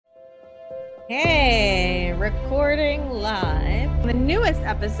Hey, recording live. The newest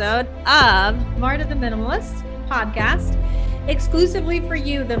episode of Marta the Minimalist podcast, exclusively for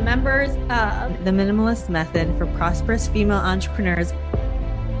you, the members of the Minimalist Method for Prosperous Female Entrepreneurs.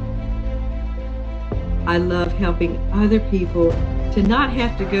 I love helping other people to not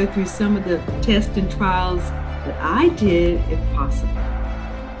have to go through some of the tests and trials that I did, if possible.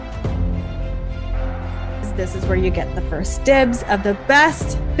 This is where you get the first dibs of the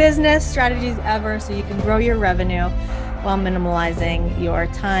best business strategies ever so you can grow your revenue while minimalizing your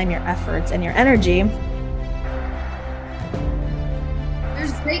time, your efforts, and your energy.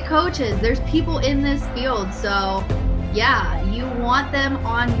 There's great coaches. There's people in this field. So yeah, you want them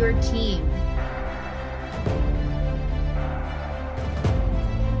on your team.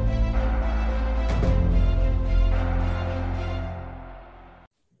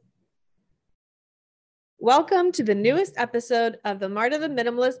 Welcome to the newest episode of the Marta the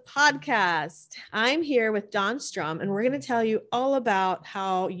Minimalist podcast. I'm here with Dawn Strum, and we're going to tell you all about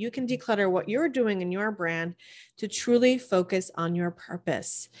how you can declutter what you're doing in your brand to truly focus on your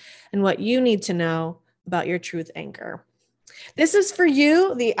purpose and what you need to know about your truth anchor. This is for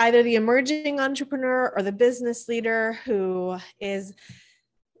you, either the emerging entrepreneur or the business leader who is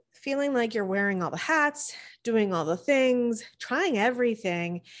feeling like you're wearing all the hats, doing all the things, trying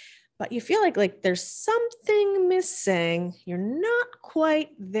everything, but you feel like there's something missing. You're not quite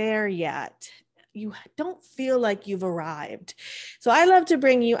there yet. You don't feel like you've arrived. So I love to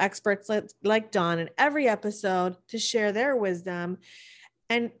bring you experts like Dawn in every episode to share their wisdom.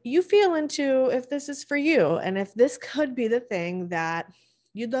 And you feel into if this is for you and if this could be the thing that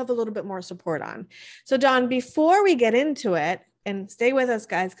you'd love a little bit more support on. So Dawn, before we get into it, and stay with us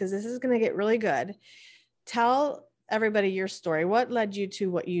guys, because this is going to get really good, tell everybody your story. What led you to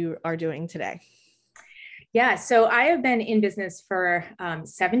what you are doing today? Yeah, so I have been in business for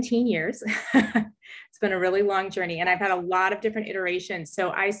 17 years. It's been a really long journey, and I've had a lot of different iterations.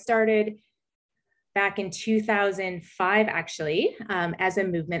 So I started back in 2005, actually, as a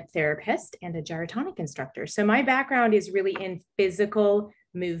movement therapist and a gyrotonic instructor. So my background is really in physical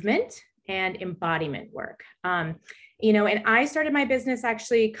movement and embodiment work. And I started my business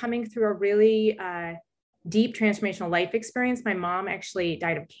actually coming through a really deep transformational life experience. My mom actually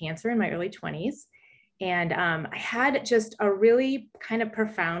died of cancer in my early 20s. And I had just a really kind of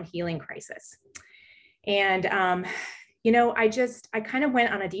profound healing crisis. And, I kind of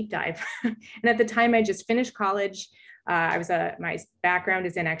went on a deep dive. And at the time I just finished college. My background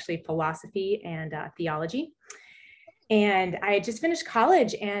is in actually philosophy and theology. And I had just finished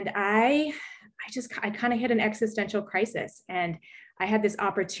college, and I kind of hit an existential crisis. And I had this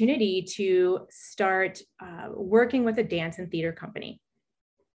opportunity to start working with a dance and theater company.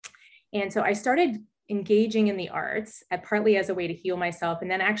 And so I started engaging in the arts, partly as a way to heal myself, and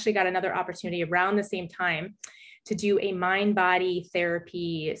then actually got another opportunity around the same time to do a mind-body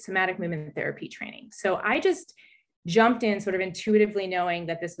therapy, somatic movement therapy training. So I just jumped in sort of intuitively knowing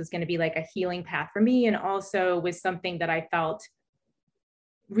that this was going to be like a healing path for me, and also was something that I felt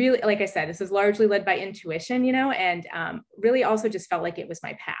really, like I said, this is largely led by intuition, and really also just felt like it was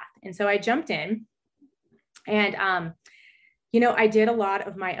my path. And so I jumped in, and, I did a lot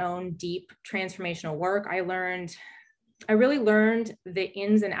of my own deep transformational work. I really learned the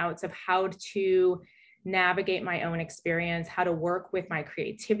ins and outs of how to navigate my own experience, how to work with my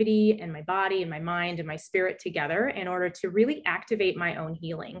creativity and my body and my mind and my spirit together in order to really activate my own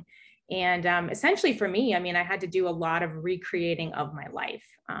healing. And essentially for me, I had to do a lot of recreating of my life,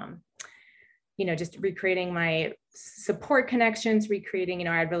 just recreating my support connections, recreating,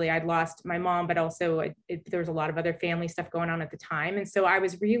 I'd lost my mom, but also there was a lot of other family stuff going on at the time. And so I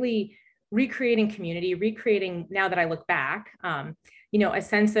was really recreating community, recreating, now that I look back, a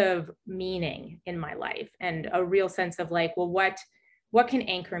sense of meaning in my life, and a real sense of like, well, what can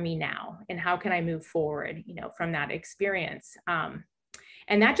anchor me now, and how can I move forward, from that experience?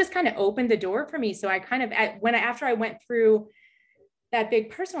 And that just kind of opened the door for me. So I kind of, after I went through that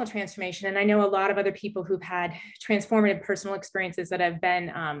big personal transformation, and I know a lot of other people who've had transformative personal experiences that have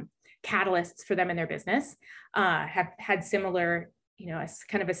been catalysts for them in their business, have had similar,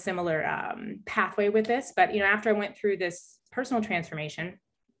 kind of a similar pathway with this. But, after I went through this personal transformation,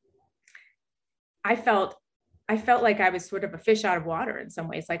 I felt like I was sort of a fish out of water in some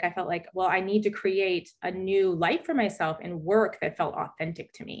ways. Like I felt like, well, I need to create a new life for myself and work that felt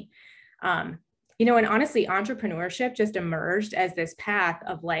authentic to me. And honestly, entrepreneurship just emerged as this path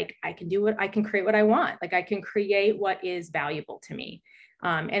of like, I can create what I want. Like I can create what is valuable to me.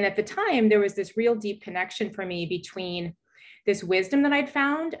 And at the time, there was this real deep connection for me between this wisdom that I'd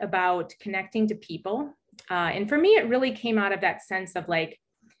found about connecting to people. And for me, it really came out of that sense of like,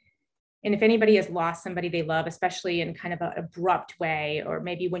 And if anybody has lost somebody they love, especially in kind of an abrupt way, or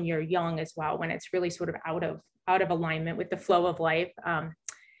maybe when you're young as well, when it's really sort of out of alignment with the flow of life,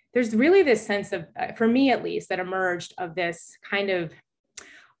 there's really this sense of, for me at least, that emerged of this kind of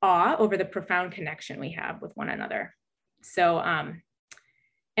awe over the profound connection we have with one another. So,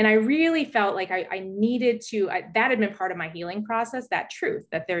 and I really felt like I needed to, that had been part of my healing process, that truth,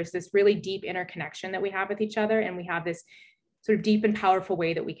 that there's this really deep interconnection that we have with each other. And we have this sort of deep and powerful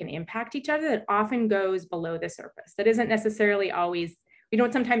way that we can impact each other that often goes below the surface. That isn't necessarily always, we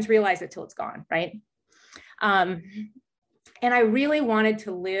don't sometimes realize it till it's gone, right? And I really wanted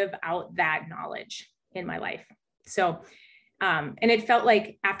to live out that knowledge in my life. So, and it felt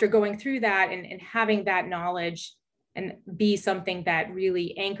like after going through that and having that knowledge and be something that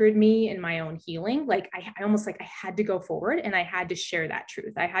really anchored me in my own healing, like I almost like I had to go forward and I had to share that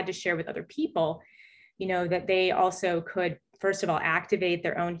truth. I had to share with other people, you know, that they also could, first of all, activate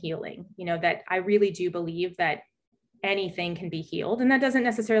their own healing, you know, that I really do believe that anything can be healed. And that doesn't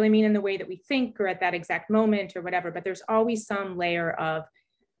necessarily mean in the way that we think or at that exact moment or whatever, but there's always some layer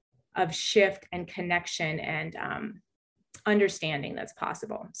of shift and connection and understanding that's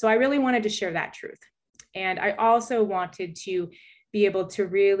possible. So I really wanted to share that truth. And I also wanted to be able to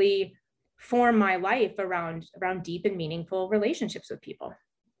really form my life around deep and meaningful relationships with people.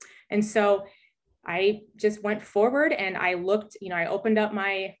 And so I just went forward and I looked, you know, I opened up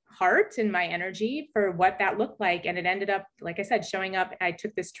my heart and my energy for what that looked like. And it ended up, like I said, showing up. I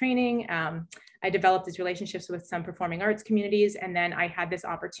took this training. I developed these relationships with some performing arts communities. And then I had this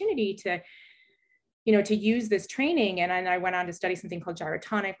opportunity to, you know, to use this training. And I went on to study something called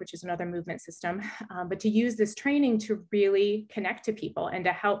gyrotonic, which is another movement system, but to use this training to really connect to people and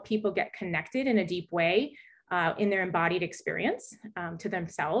to help people get connected in a deep way in their embodied experience to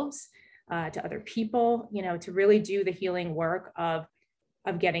themselves, to other people, you know, to really do the healing work of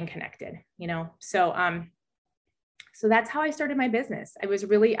getting connected, you know. So so that's how I started my business. I was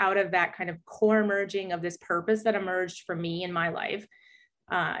really out of that kind of core merging of this purpose that emerged for me in my life,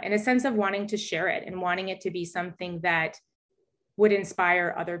 in a sense of wanting to share it and wanting it to be something that would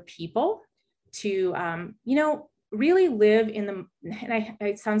inspire other people to, you know, really live in the, and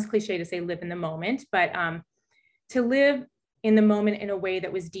it sounds cliche to say live in the moment, but to live in the moment in a way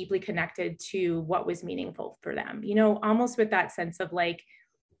that was deeply connected to what was meaningful for them, you know, almost with that sense of like,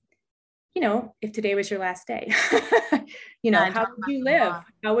 you know, if today was your last day, you know, how would you live?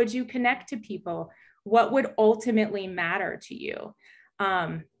 How would you connect to people? What would ultimately matter to you?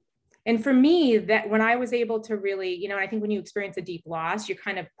 And for me, that when I was able to really, you know, I think when you experience a deep loss, you're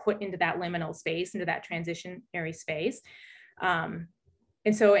kind of put into that liminal space, into that transitionary space.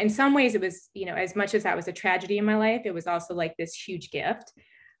 And so in some ways it was, you know, as much as that was a tragedy in my life, it was also like this huge gift,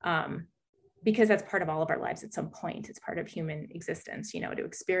 because that's part of all of our lives at some point. It's part of human existence, you know, to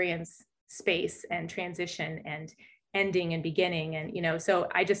experience space and transition and ending and beginning. And, you know, so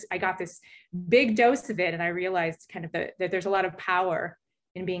I got this big dose of it. And I realized kind of that there's a lot of power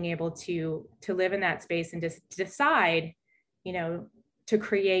in being able to live in that space and just decide, you know, to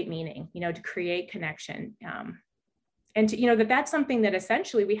create meaning, you know, to create connection. And to, you know, that's something that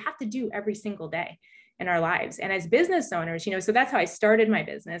essentially we have to do every single day in our lives. And as business owners, you know, so that's how I started my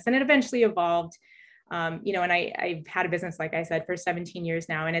business, and it eventually evolved, you know, and I've had a business, like I said, for 17 years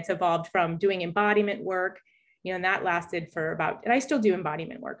now, and it's evolved from doing embodiment work, you know, and that lasted for about, and I still do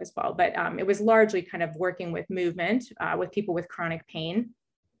embodiment work as well, but it was largely kind of working with movement, with people with chronic pain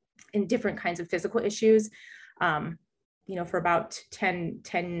and different kinds of physical issues, you know, for about 10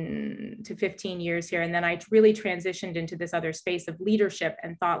 to 15 years here. And then I really transitioned into this other space of leadership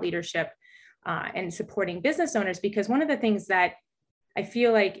and thought leadership, and supporting business owners, because one of the things that I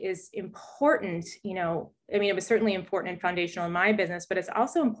feel like is important, you know, I mean, it was certainly important and foundational in my business, but it's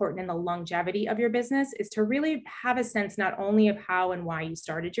also important in the longevity of your business, is to really have a sense not only of how and why you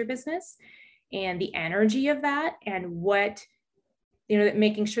started your business and the energy of that, and what, you know,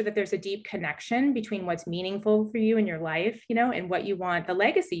 making sure that there's a deep connection between what's meaningful for you in your life, you know, and what you want, the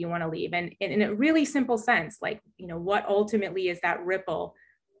legacy you want to leave. And in a really simple sense, like, you know, what ultimately is that ripple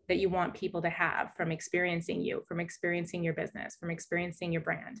that you want people to have from experiencing you, from experiencing your business, from experiencing your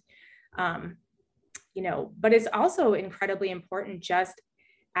brand. You know, but it's also incredibly important, just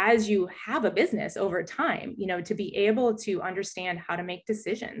as you have a business over time, you know, to be able to understand how to make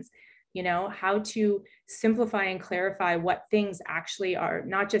decisions, you know, how to simplify and clarify what things actually are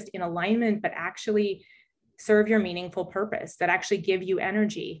not just in alignment, but actually serve your meaningful purpose, that actually give you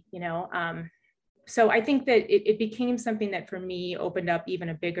energy, you know. So I think that it became something that for me opened up even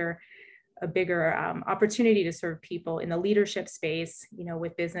a bigger opportunity to serve people in the leadership space, you know,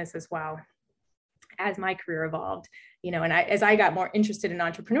 with business as well, as my career evolved. And as I got more interested in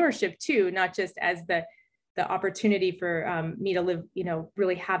entrepreneurship too, not just as the opportunity for me to live,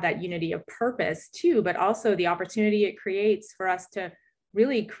 really have that unity of purpose too, but also the opportunity it creates for us to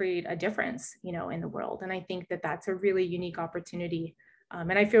really create a difference, in the world. And I think that that's a really unique opportunity.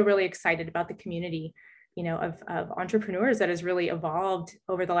 And I feel really excited about the community, of entrepreneurs that has really evolved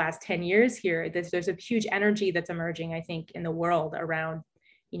over the last 10 years here. There's a huge energy that's emerging, I think, in the world around,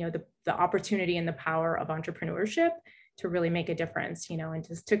 the opportunity and the power of entrepreneurship to really make a difference, and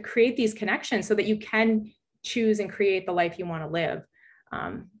just to create these connections so that you can choose and create the life you want to live,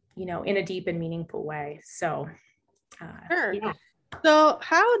 in a deep and meaningful way. So, Sure. Yeah. So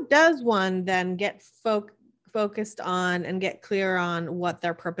how does one then get focused on and get clear on what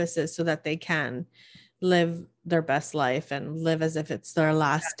their purpose is so that they can live their best life and live as if it's their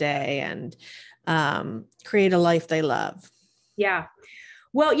last day and create a life they love? Yeah.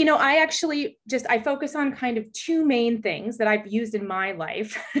 Well, I actually I focus on kind of two main things that I've used in my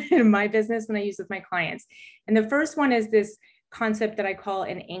life, in my business, and I use with my clients. And the first one is this concept that I call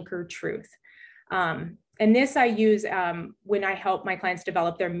an anchor truth. And this I use when I help my clients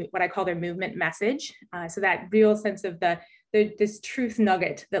develop what I call their movement message. So that real sense of this truth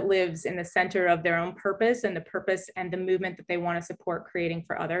nugget that lives in the center of their own purpose and the purpose and the movement that they want to support creating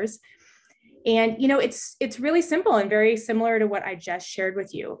for others. And, it's really simple and very similar to what I just shared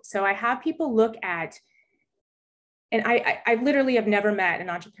with you. So I have people look at, and I literally have never met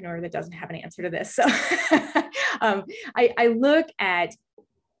an entrepreneur that doesn't have an answer to this. So I look at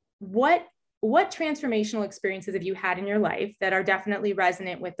what transformational experiences have you had in your life that are definitely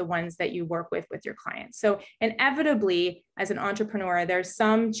resonant with the ones that you work with your clients. So inevitably, as an entrepreneur, there's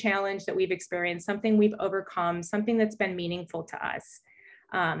some challenge that we've experienced, something we've overcome, something that's been meaningful to us.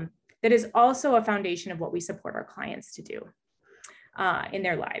 That is also a foundation of what we support our clients to do in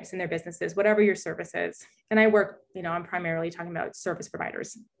their lives, in their businesses, whatever your service is. And I work, I'm primarily talking about service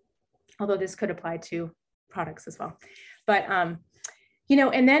providers, although this could apply to products as well. But, and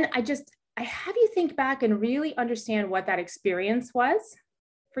then I have you think back and really understand what that experience was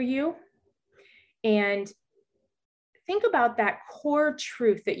for you. And think about that core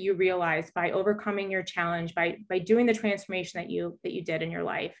truth that you realized by overcoming your challenge, by doing the transformation that you did in your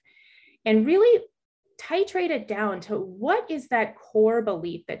life. And really titrate it down to what is that core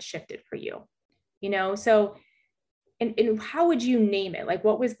belief that shifted for you, so, and how would you name it? Like,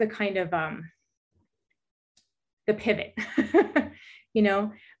 what was the kind of, the pivot,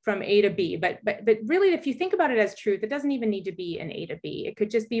 from A to B, but really, if you think about it as truth, it doesn't even need to be an A to B. It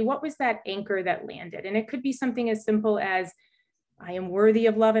could just be, what was that anchor that landed? And it could be something as simple as, I am worthy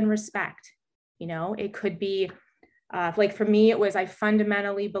of love and respect. It could be, like for me, it was, I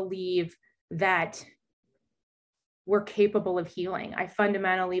fundamentally believe that we're capable of healing. I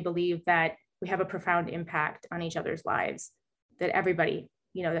fundamentally believe that we have a profound impact on each other's lives, that everybody,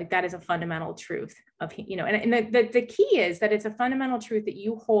 like that is a fundamental truth of, and the key is that it's a fundamental truth that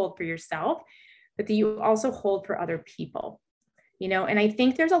you hold for yourself, but that you also hold for other people, and I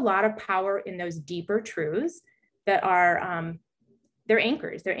think there's a lot of power in those deeper truths that are, they're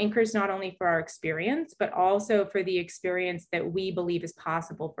anchors. They're anchors not only for our experience, but also for the experience that we believe is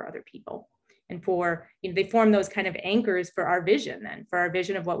possible for other people. And for, they form those kind of anchors for our vision, then for our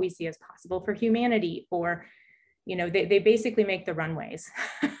vision of what we see as possible for humanity, or, they basically make the runways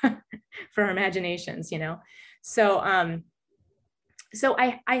for our imaginations, So, so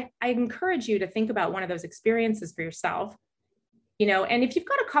I encourage you to think about one of those experiences for yourself, and if you've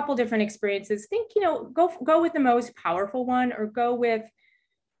got a couple different experiences, think, go with the most powerful one, or go with,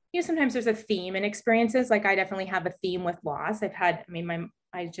 sometimes there's a theme in experiences. Like I definitely have a theme with loss.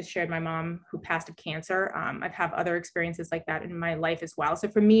 I just shared my mom who passed of cancer. I've had other experiences like that in my life as well. So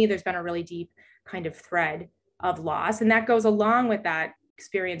for me, there's been a really deep kind of thread of loss. And that goes along with that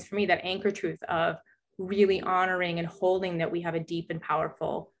experience for me, that anchor truth of really honoring and holding that we have a deep and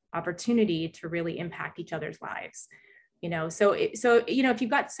powerful opportunity to really impact each other's lives. So if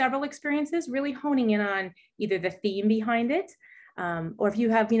you've got several experiences, really honing in on either the theme behind it, or if you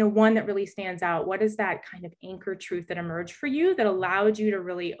have, one that really stands out, what is that kind of anchor truth that emerged for you that allowed you to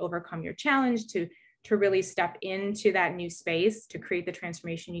really overcome your challenge, to really step into that new space, to create the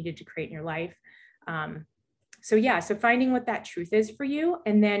transformation you needed to create in your life. So finding what that truth is for you,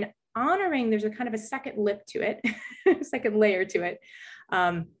 and then honoring, there's a kind of a second lip to it, second layer to it.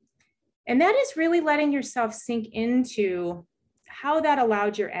 And that is really letting yourself sink into how that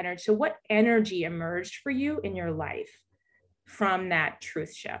allowed your energy. So what energy emerged for you in your life from that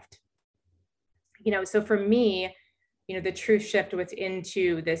truth shift? So for me, the truth shift was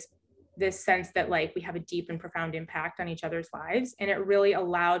into this sense that like we have a deep and profound impact on each other's lives. And it really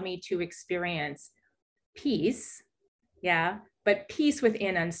allowed me to experience peace Yeah. But peace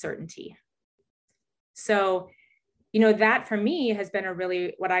within uncertainty. So, that for me has been a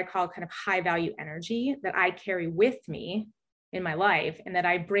really, what I call kind of high value energy that I carry with me in my life and that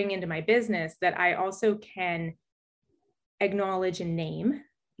I bring into my business, that I also can acknowledge and name,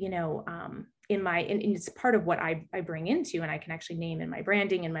 and it's part of what I bring into, and I can actually name in my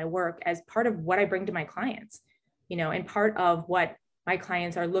branding and my work as part of what I bring to my clients, and part of what my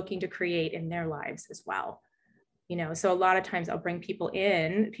clients are looking to create in their lives as well. So a lot of times I'll bring people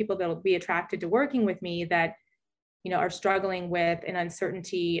that'll be attracted to working with me that, are struggling with an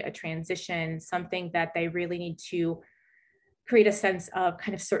uncertainty, a transition, something that they really need to create a sense of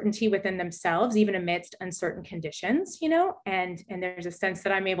kind of certainty within themselves, even amidst uncertain conditions, and there's a sense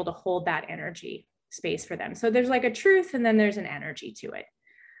that I'm able to hold that energy space for them. So there's like a truth and then there's an energy to it,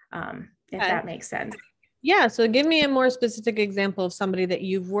 if that makes sense. Yeah. So give me a more specific example of somebody that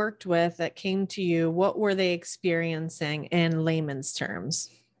you've worked with that came to you. What were they experiencing in layman's terms?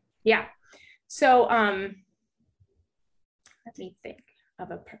 Yeah. So let me think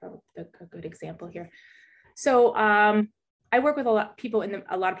of a good example here. So I work with a lot of people in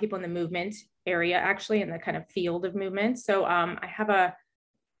the movement area, actually, in the kind of field of movement. So I have a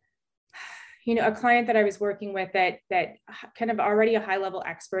client that I was working with that kind of already a high level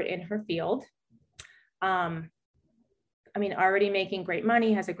expert in her field. Already making great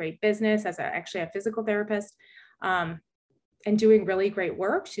money, has a great business, actually a physical therapist, and doing really great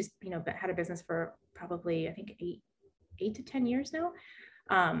work. She's, had a business for probably, I think, 8 to 10 years now.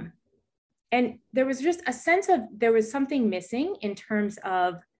 And there was just a sense of, there was something missing in terms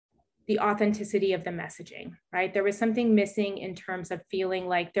of the authenticity of the messaging, right? There was something missing in terms of feeling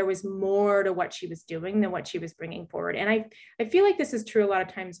like there was more to what she was doing than what she was bringing forward. And I feel like this is true a lot of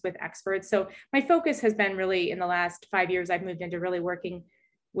times with experts. So my focus has been really, in the last 5 years, I've moved into really working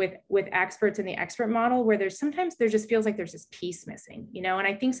with experts in the expert model, where there just feels like there's this piece missing, and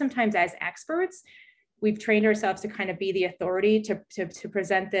I think sometimes as experts, we've trained ourselves to kind of be the authority to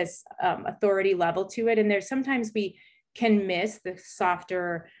present this authority level to it. And there's sometimes we can miss the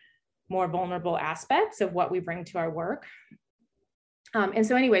softer, more vulnerable aspects of what we bring to our work. And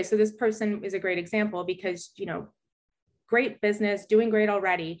so anyway, so this person is a great example because, great business, doing great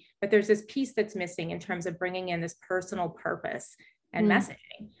already, but there's this piece that's missing in terms of bringing in this personal purpose and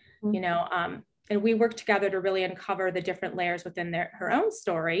messaging, and we work together to really uncover the different layers within her own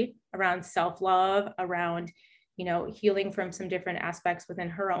story around self-love, around, healing from some different aspects within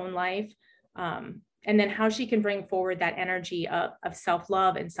her own life. And then how she can bring forward that energy of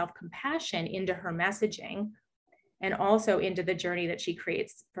self-love and self-compassion into her messaging, and also into the journey that she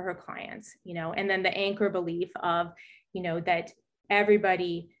creates for her clients, and then the anchor belief of, that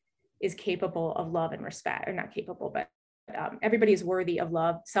everybody is capable of love and respect, or not capable, but everybody is worthy of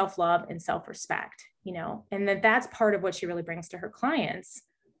love, self-love, and self-respect, and then that's part of what she really brings to her clients.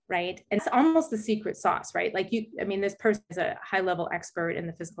 Right. And it's almost the secret sauce, right? Like this person is a high level expert in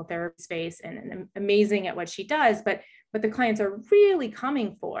the physical therapy space and amazing at what she does. But what the clients are really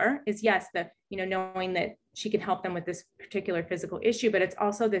coming for is, yes, knowing that she can help them with this particular physical issue, but it's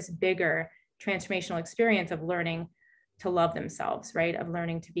also this bigger transformational experience of learning to love themselves, right? Of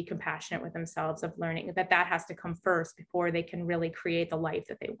learning to be compassionate with themselves, of learning that has to come first before they can really create the life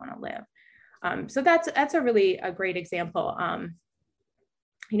that they want to live. So that's a great example.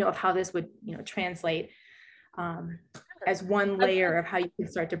 Of how this would, translate as one layer of how you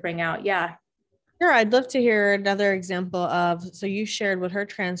can start to bring out. Yeah. Sure. I'd love to hear another example so you shared what her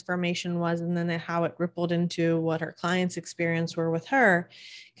transformation was and then how it rippled into what her clients' experience were with her.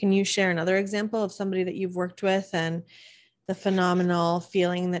 Can you share another example of somebody that you've worked with and the phenomenal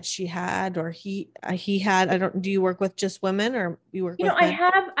feeling that she had, or he had? Do you work with just women, or you work with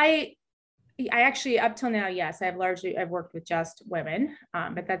men? I actually, up till now, yes, I've worked with just women,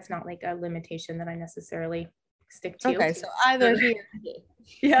 but that's not like a limitation that I necessarily stick to. Okay, so either here.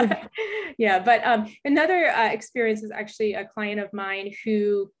 Yeah. Yeah. But another experience is actually a client of mine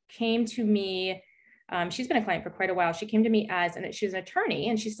who came to me. She's been a client for quite a while. She came to me she's an attorney,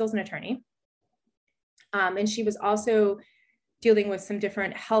 and she still is an attorney. And she was also dealing with some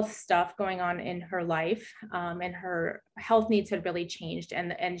different health stuff going on in her life, and her health needs had really changed.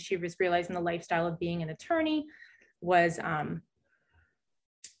 And she was realizing the lifestyle of being an attorney was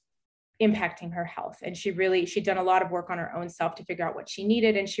impacting her health. And she'd done a lot of work on her own self to figure out what she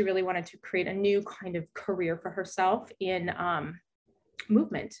needed. And she really wanted to create a new kind of career for herself in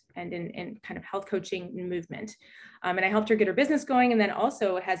movement and in kind of health coaching and movement. And I helped her get her business going, and then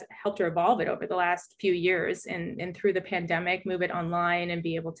also has helped her evolve it over the last few years and through the pandemic, move it online and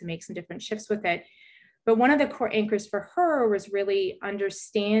be able to make some different shifts with it. But one of the core anchors for her was really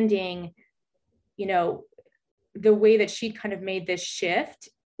understanding, the way that she kind of made this shift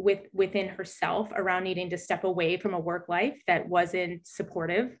within herself around needing to step away from a work life that wasn't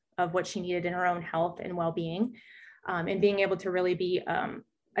supportive of what she needed in her own health and well-being, and being able to really be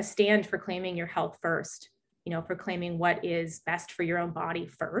a stand for claiming your health first, for claiming what is best for your own body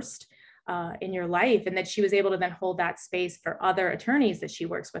first in your life. And that she was able to then hold that space for other attorneys that she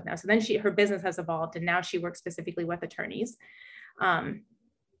works with now. So then her business has evolved, and now she works specifically with attorneys. And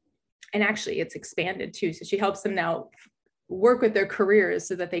actually it's expanded too. So she helps them now work with their careers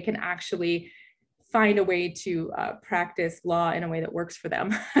so that they can actually find a way to practice law in a way that works for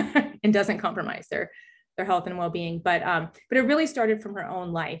them and doesn't compromise their health and well-being. But it really started from her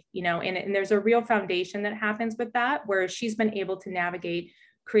own life, and there's a real foundation that happens with that, where she's been able to navigate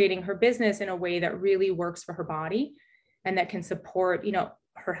creating her business in a way that really works for her body and that can support,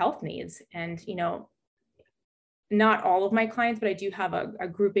 her health needs. And, not all of my clients, but I do have a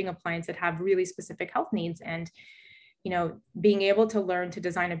grouping of clients that have really specific health needs. And being able to learn to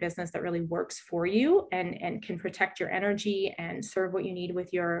design a business that really works for you and can protect your energy and serve what you need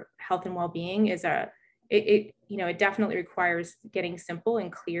with your health and well-being it definitely requires getting simple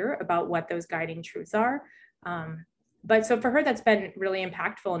and clear about what those guiding truths are. But so for her, that's been really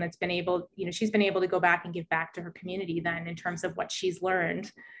impactful, and it's been able, she's been able to go back and give back to her community then in terms of what she's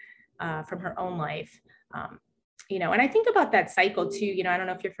learned from her own life. And I think about that cycle too. I don't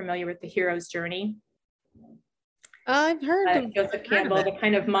know if you're familiar with the hero's journey. I've heard of Joseph Campbell, the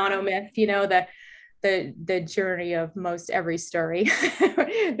kind of monomyth, the journey of most every story.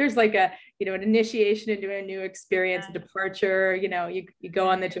 There's like an initiation into a new experience, a departure, you go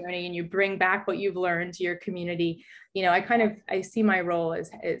on the journey and you bring back what you've learned to your community. I see my role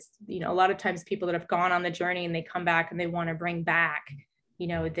as a lot of times people that have gone on the journey and they come back and they want to bring back,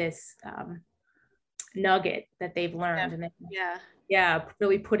 this nugget that they've learned, and then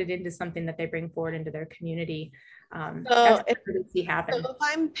really put it into something that they bring forward into their community. That's what I really see happen. So if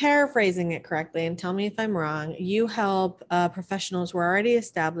I'm paraphrasing it correctly, and tell me if I'm wrong, you help professionals who are already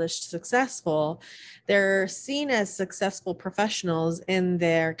established, successful. They're seen as successful professionals in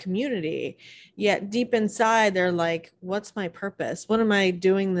their community, yet deep inside they're like, what's my purpose? What am I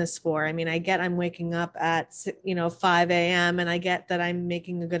doing this for? I mean, I get I'm waking up at 5 a.m. and I get that I'm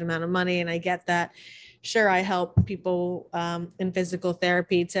making a good amount of money, and I get that, sure, I help people in physical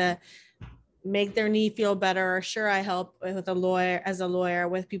therapy to make their knee feel better. Sure, I help as a lawyer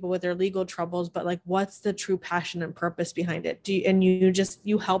with people with their legal troubles, but like, what's the true passion and purpose behind it?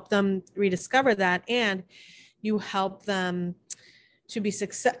 You help them rediscover that, and you help them to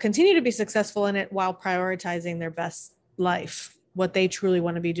continue to be successful in it while prioritizing their best life, what they truly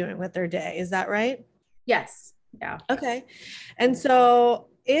want to be doing with their day. Is that right? Yes. Yeah. Okay. And so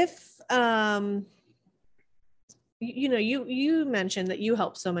if, you mentioned that you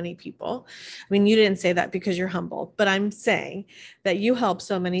help so many people. I mean, you didn't say that because you're humble, but I'm saying that you help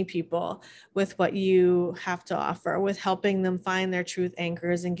so many people with what you have to offer, with helping them find their truth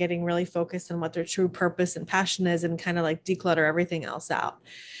anchors and getting really focused on what their true purpose and passion is, and kind of like declutter everything else out.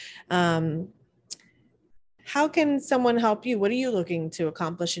 How can someone help you? What are you looking to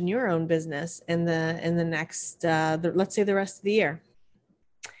accomplish in your own business in the next, let's say the rest of the year?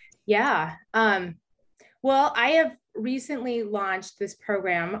 Yeah. Well, I have recently launched this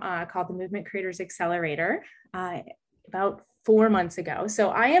program called the Movement Creators Accelerator about 4 months ago. So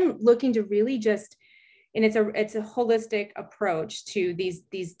I am looking to really and it's a holistic approach to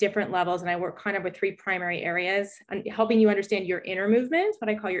these different levels. And I work kind of with 3 primary areas, helping you understand your inner movement, what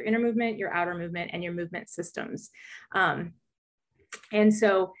I call your inner movement, your outer movement, and your movement systems. And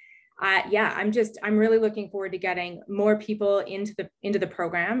so I'm really looking forward to getting more people into the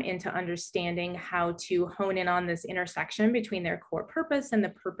program, into understanding how to hone in on this intersection between their core purpose and the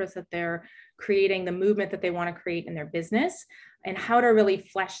purpose that they're creating, the movement that they want to create in their business, and how to really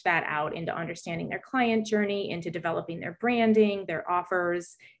flesh that out into understanding their client journey, into developing their branding, their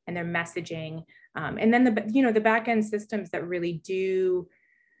offers, and their messaging. And then the back end systems that really do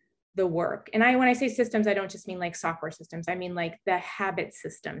the work. And when I say systems, I don't just mean like software systems. I mean like the habit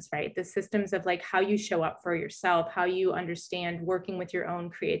systems, right? The systems of like how you show up for yourself, how you understand working with your own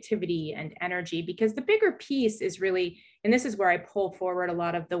creativity and energy, because the bigger piece is really, and this is where I pull forward a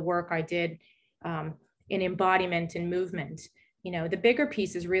lot of the work I did in embodiment and movement. The bigger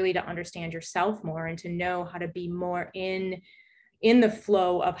piece is really to understand yourself more and to know how to be more in the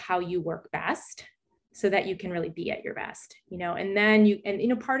flow of how you work best, so that you can really be at your best, and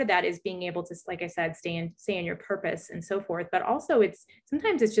then part of that is being able to, like I said, stay in your purpose and so forth. But also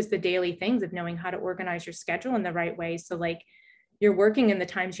sometimes it's just the daily things of knowing how to organize your schedule in the right way. So like, you're working in the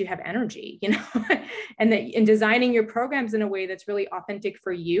times you have energy, and designing your programs in a way that's really authentic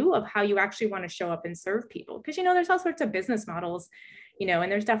for you of how you actually want to show up and serve people. Because, there's all sorts of business models,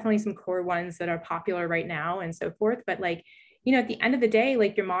 and there's definitely some core ones that are popular right now and so forth. But at the end of the day,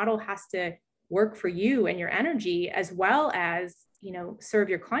 your model has to work for you and your energy, as well as, serve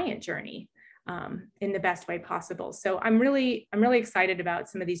your client journey in the best way possible. So I'm really excited about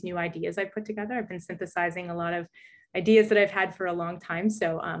some of these new ideas I've put together. I've been synthesizing a lot of ideas that I've had for a long time.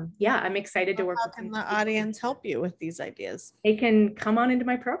 So I'm excited to work with them. How can the audience help you with these ideas? They can come on into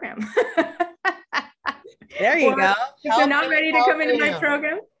my program. There you go. If they're not ready to come into my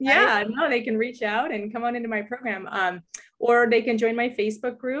program, they can reach out and come on into my program. Or they can join my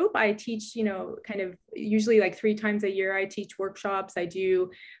Facebook group. I teach, kind of usually 3 times a year, I teach workshops. I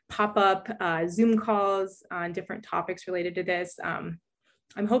do pop-up Zoom calls on different topics related to this.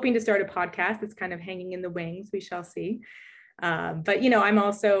 I'm hoping to start a podcast. It's kind of hanging in the wings. We shall see. But I'm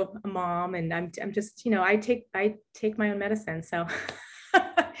also a mom, and I'm just, I take my own medicine. So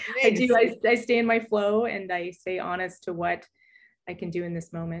I stay in my flow, and I stay honest to what I can do in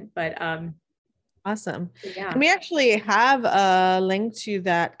this moment. But awesome. Yeah. And we actually have a link to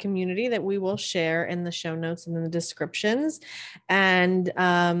that community that we will share in the show notes and in the descriptions. And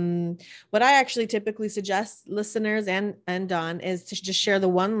what I actually typically suggest listeners and Dawn is to just share the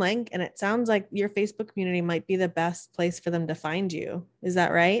one link. And it sounds like your Facebook community might be the best place for them to find you. Is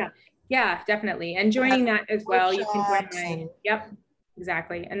that right? Yeah, definitely. And joining that as well, you can join my, yep,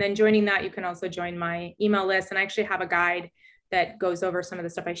 exactly. And then joining that, you can also join my email list. And I actually have a guide that goes over some of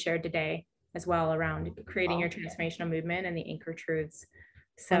the stuff I shared today as well around creating your transformational movement and the anchor truths.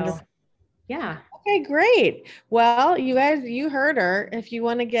 So yeah. Okay, great. Well, you guys, you heard her. If you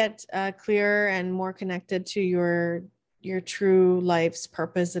want to get clearer and more connected to your true life's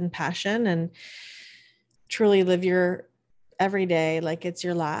purpose and passion, and truly live your every day like it's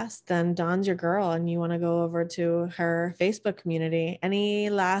your last, then Dawn's your girl, and you want to go over to her Facebook community. Any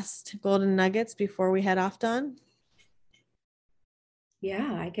last golden nuggets before we head off, Dawn?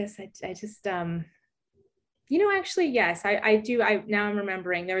 Yeah, I guess I just, actually, yes, I do. Now I'm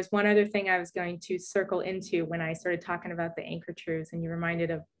remembering there was one other thing I was going to circle into when I started talking about the anchor truths, and you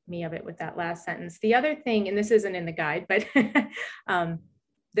reminded me of it with that last sentence. The other thing, and this isn't in the guide, but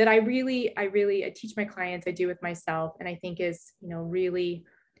that I teach my clients, I do with myself, and I think is, really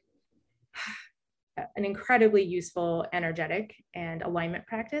an incredibly useful, energetic and alignment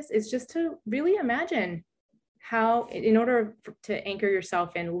practice is just to really imagine how, in order to anchor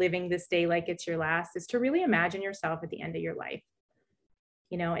yourself in living this day like it's your last, is to really imagine yourself at the end of your life,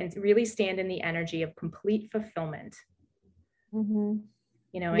 and really stand in the energy of complete fulfillment. Mm-hmm.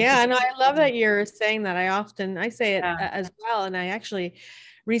 And I love that you're saying that. I say it as well. And I actually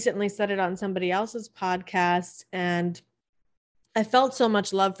recently said it on somebody else's podcast, and I felt so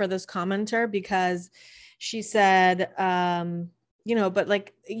much love for this commenter, because she said,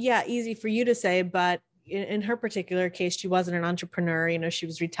 but easy for you to say, but in her particular case, she wasn't an entrepreneur. She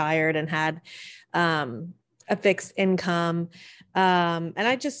was retired and had a fixed income. And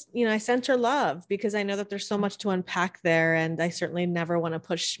I just, I sent her love, because I know that there's so much to unpack there. And I certainly never want to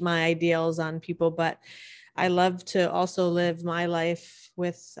push my ideals on people, but I love to also live my life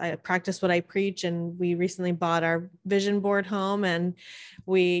I practice what I preach. And we recently bought our vision board home, and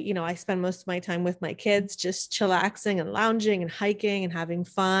I spend most of my time with my kids, just chillaxing and lounging and hiking and having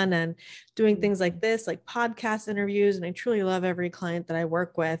fun and doing things like this, like podcast interviews. And I truly love every client that I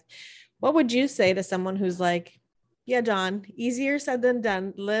work with. What would you say to someone who's like, yeah, Dawn, easier said than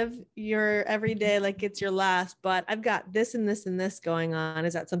done. Live your every day like it's your last, but I've got this and this and this going on.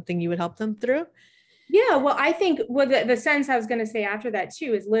 Is that something you would help them through? Yeah, well, I think the sense I was going to say after that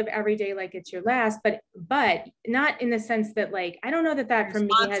too is live every day like it's your last, but not in the sense that I don't know that for me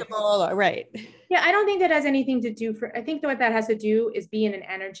has, right. Yeah, I don't think that has anything to do I think what that has to do is be in an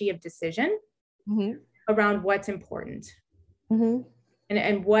energy of decision around what's important. And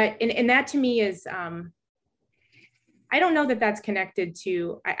that to me is, I don't know that that's connected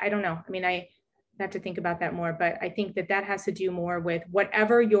to, I don't know. I mean, I have to think about that more, but I think that has to do more with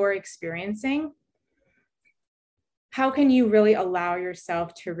whatever you're experiencing. How can you really allow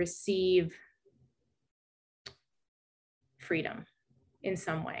yourself to receive freedom in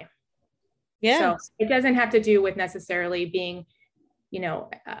some way? Yeah. So it doesn't have to do with necessarily being,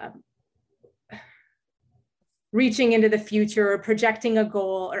 reaching into the future or projecting a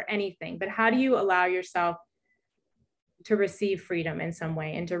goal or anything, but how do you allow yourself to receive freedom in some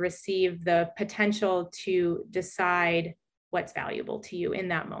way and to receive the potential to decide what's valuable to you in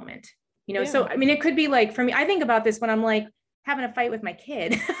that moment? So, I mean, it could be for me, I think about this when I'm having a fight with my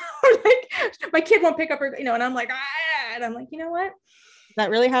kid or my kid won't pick up her, and I'm bad. I'm like, you know what? Is that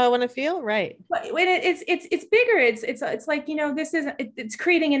really how I want to feel? Right. But when it's bigger, it's like, this is, it's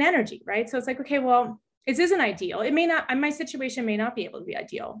creating an energy, right? So it's like, okay, well, this isn't ideal. It may not, my situation may not be able to be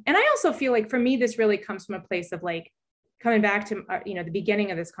ideal. And I also feel like for me, this really comes from a place of like, coming back to, the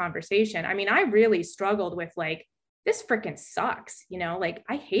beginning of this conversation. I mean, I really struggled with like, this freaking sucks, like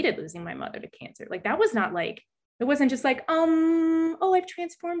I hated losing my mother to cancer. Like that was not like, it wasn't just like, oh, I've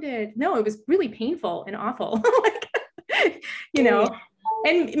transformed it. No, it was really painful and awful. Like,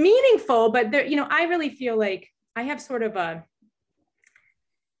 and meaningful, but there, I really feel like I have sort of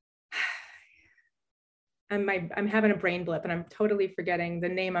I'm having a brain blip and I'm totally forgetting the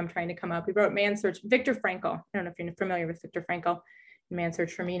name I'm trying to come up. We wrote Man's Search, Viktor Frankl. I don't know if you're familiar with Viktor Frankl, Man's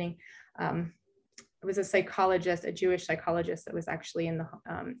Search for Meaning. It was a psychologist, a Jewish psychologist that was actually in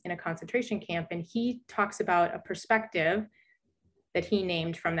a concentration camp. And he talks about a perspective that he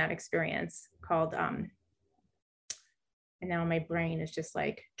named from that experience called, and now my brain is just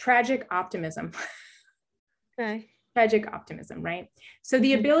like tragic optimism. Okay. Tragic optimism, right? So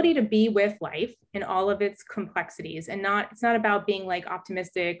the ability to be with life in all of its complexities and it's not about being like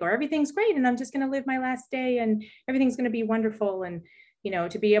optimistic or everything's great and I'm just going to live my last day and everything's going to be wonderful. And,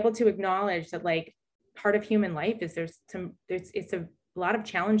 to be able to acknowledge that like part of human life is it's a lot of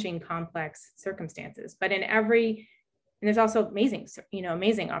challenging, complex circumstances, but and there's also amazing,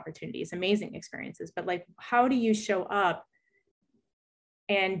 amazing opportunities, amazing experiences, but like, how do you show up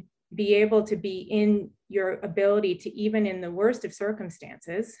and be able to be in your ability to, even in the worst of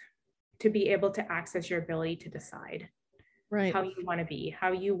circumstances, to be able to access your ability to decide right. how you want to be,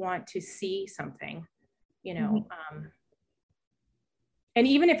 how you want to see something, and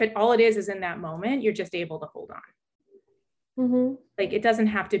even if all it is in that moment, you're just able to hold on. Like, it doesn't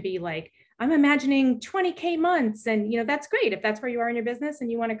have to be like, I'm imagining 20K months and, that's great if that's where you are in your business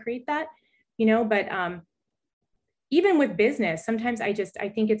and you want to create that, but even with business, sometimes I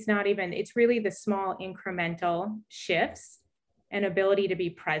think it's really the small incremental shifts and ability to be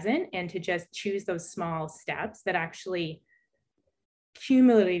present and to just choose those small steps that actually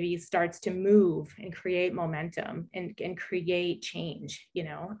cumulatively starts to move and create momentum and create change,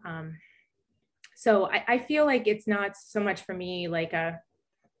 So I feel like it's not so much for me like a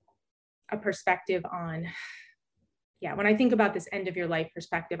perspective on, when I think about this end of your life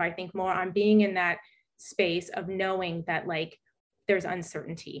perspective, I think more on being in that space of knowing that like there's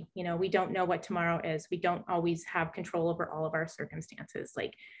uncertainty, we don't know what tomorrow is. We don't always have control over all of our circumstances.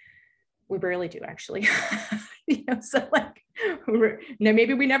 Like we barely do actually, so like,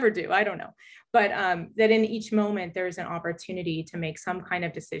 maybe we never do, I don't know. But that in each moment, there's an opportunity to make some kind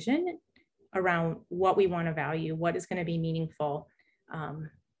of decision around what we want to value, what is going to be meaningful.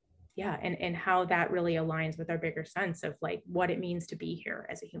 And how that really aligns with our bigger sense of like what it means to be here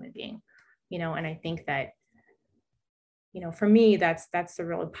as a human being. And I think that, for me, that's a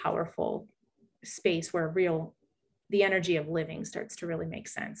really powerful space where the energy of living starts to really make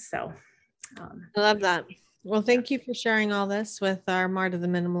sense. So I love that. Well, thank you for sharing all this with our Marta the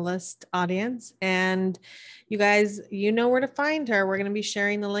Minimalist audience. And you guys, where to find her. We're going to be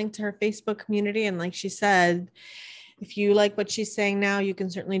sharing the link to her Facebook community. And like she said, if you like what she's saying now, you can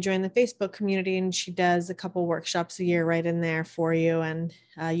certainly join the Facebook community, and she does a couple workshops a year right in there for you. And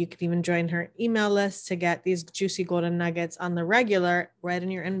you can even join her email list to get these juicy golden nuggets on the regular right in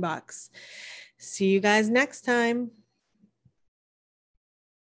your inbox. See you guys next time.